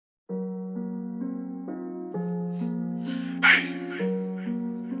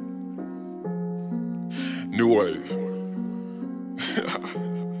New wave.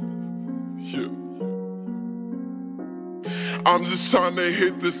 Yeah. I'm just tryna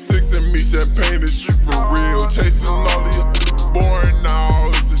hit the six and me champagne this shit for real. Chasing all these boring now,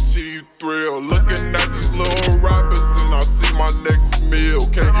 it's a cheap thrill. Looking at these little rappers and I see my next meal.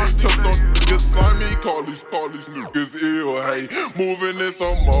 Can't trust no niggas slimy, call these niggas ill. Hey, moving in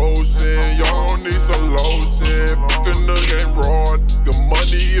some motion, y'all don't need some lotion. Fucking the game raw, the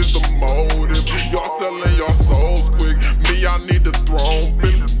money is the motive. Y'all selling y'all souls quick, me I need the throne.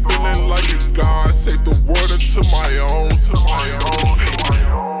 Feeling like a god, shape the world into my own.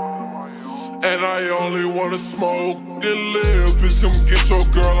 And I only wanna smoke and live. Bitch, come get your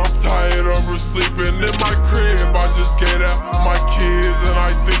girl, I'm tired of her sleeping in my crib. I just gave out my kids and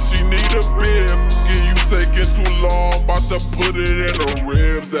I think she need a bib. You taking too long, about to put it in her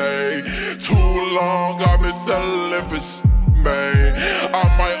ribs, ayy. Too long, I've been settling for shit, man. I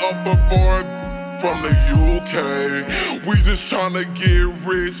might up her for it from the UK. We just tryna get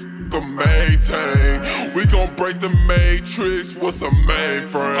rich, can maintain. We gon' break the matrix, what's a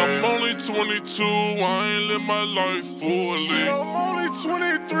mainframe? I'm only 22, I ain't live my life fully. Shit, I'm only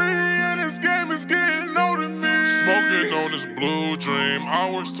 23 and this game is getting old to me. Smoking on this blue dream,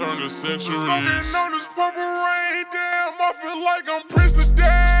 hours turn to centuries. Smoking on this purple rain, damn, I feel like I'm Prince today.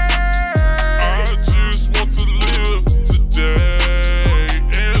 I just want to live today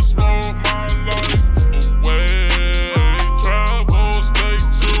and smoke my life away. Travel state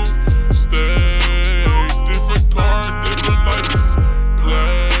to state, different car, different license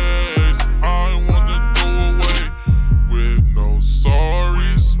plates. I want to go away with no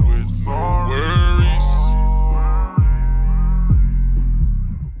sorries, with no worries.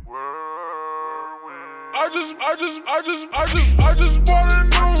 I just bought a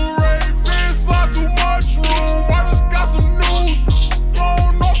new Ray Fence, not too much room. I just got some new,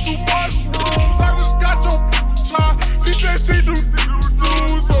 blown off too much rooms. I just got your tie. She said she do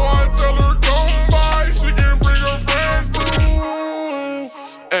too, so I tell her come by. She can bring her friends too.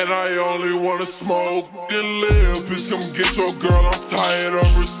 And I only wanna smoke and live. Bitch, come get your girl, I'm tired of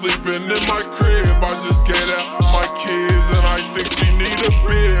her sleeping in my crib. I just gave out my kids and I think she need a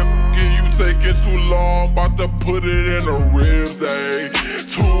bib. Taking too long, about to put it in her ribs, ayy.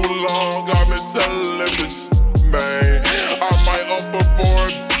 Too long, I've been settling for shit, man. I might up her for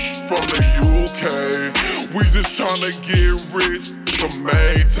it from the UK. We just tryna get rich, to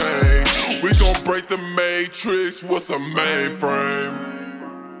maintain. We gon' break the matrix, what's a mainframe?